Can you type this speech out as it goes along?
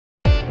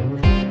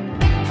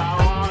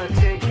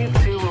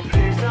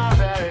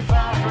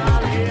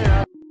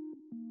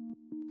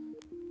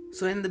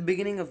So in the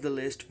beginning of the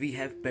list we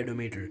have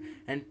pedometer,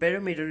 and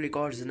pedometer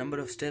records the number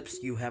of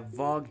steps you have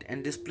walked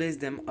and displays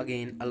them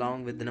again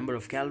along with the number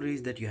of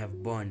calories that you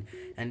have burned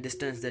and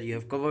distance that you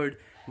have covered,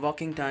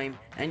 walking time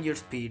and your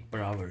speed per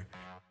hour.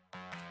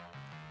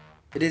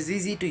 It is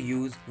easy to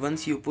use.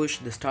 Once you push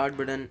the start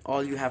button,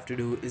 all you have to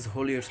do is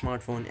hold your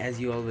smartphone as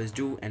you always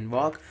do and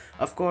walk.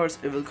 Of course,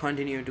 it will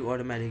continue to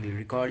automatically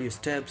record your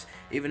steps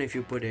even if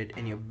you put it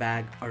in your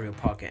bag or your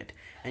pocket.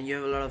 And you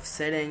have a lot of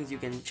settings, you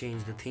can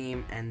change the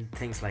theme and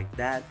things like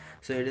that.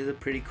 So it is a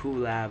pretty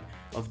cool app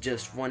of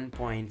just 1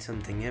 point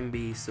something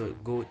MB, so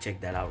go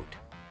check that out.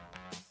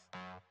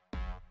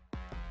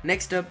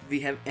 Next up,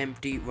 we have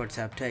Empty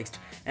WhatsApp Text.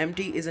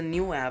 Empty is a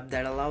new app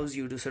that allows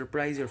you to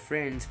surprise your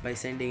friends by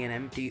sending an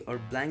empty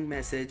or blank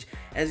message.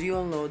 As you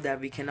all know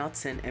that we cannot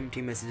send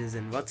empty messages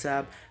in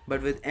WhatsApp,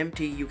 but with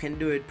Empty you can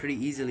do it pretty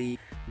easily.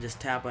 Just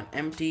tap on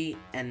Empty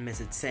and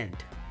message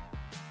sent.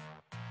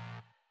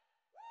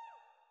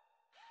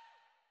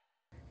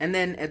 And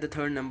then at the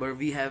third number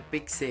we have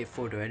PicSafe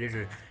Photo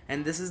Editor,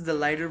 and this is the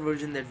lighter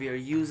version that we are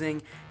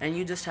using, and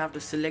you just have to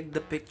select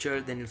the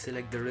picture, then you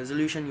select the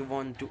resolution you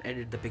want to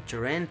edit the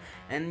picture in,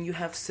 and you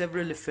have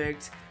several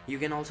effects. You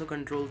can also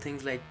control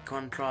things like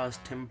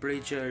contrast,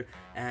 temperature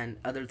and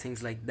other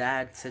things like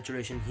that,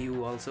 saturation,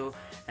 hue also,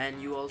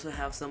 and you also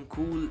have some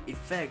cool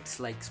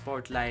effects like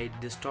spotlight,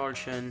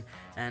 distortion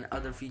and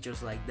other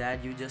features like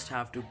that. You just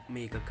have to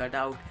make a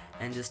cutout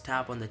and just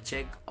tap on the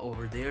check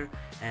over there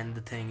and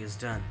the thing is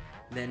done.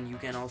 Then you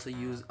can also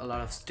use a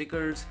lot of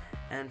stickers,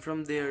 and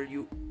from there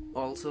you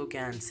also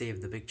can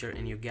save the picture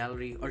in your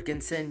gallery or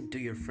can send to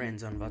your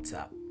friends on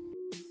WhatsApp.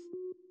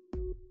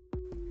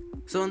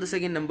 So on the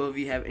second number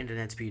we have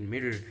Internet Speed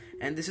Meter,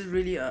 and this is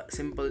really a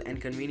simple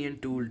and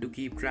convenient tool to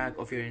keep track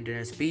of your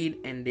internet speed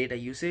and data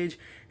usage,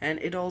 and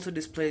it also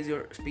displays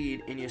your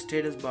speed in your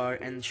status bar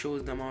and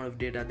shows the amount of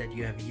data that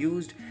you have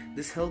used.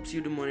 This helps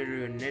you to monitor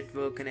your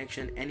network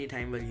connection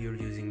anytime while you're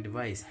using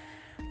device.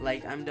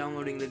 Like I'm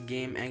downloading the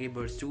game Angry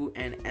Birds 2,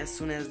 and as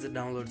soon as the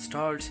download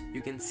starts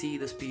you can see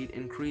the speed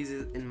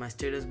increases in my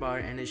status bar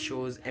and it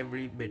shows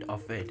every bit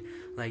of it.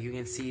 Like you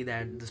can see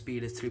that the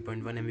speed is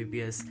 3.1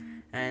 Mbps,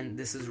 and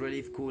this is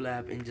really cool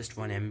app in just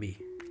 1 MB.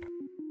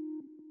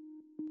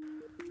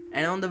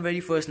 And on the very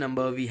first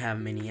number we have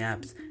Mini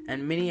Apps,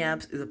 and Mini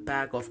Apps is a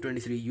pack of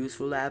 23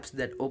 useful apps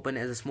that open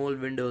as a small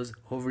windows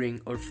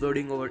hovering or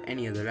floating over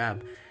any other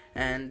app,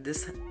 and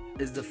this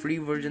is the free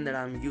version that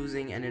I'm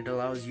using, and it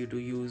allows you to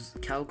use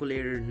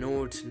calculator,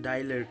 notes,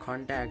 dialer,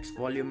 contacts,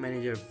 volume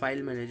manager, file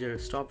manager,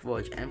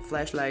 stopwatch and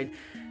flashlight,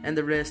 and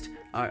the rest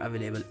are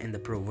available in the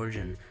pro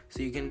version.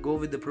 So you can go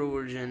with the pro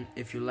version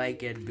if you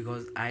like it,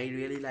 because I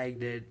really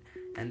liked it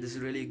and this is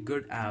really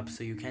good app,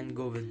 so you can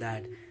go with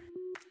that.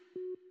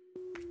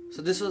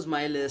 So this was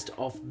my list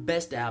of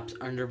best apps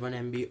under 1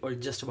 MB or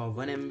just about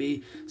 1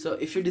 MB. So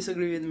if you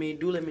disagree with me,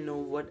 do let me know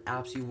what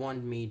apps you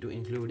want me to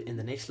include in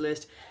the next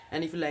list.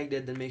 And if you liked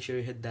it, then make sure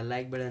you hit the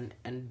like button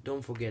and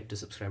don't forget to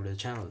subscribe to the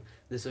channel.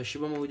 This was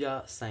Shubham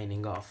Ahuja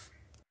signing off.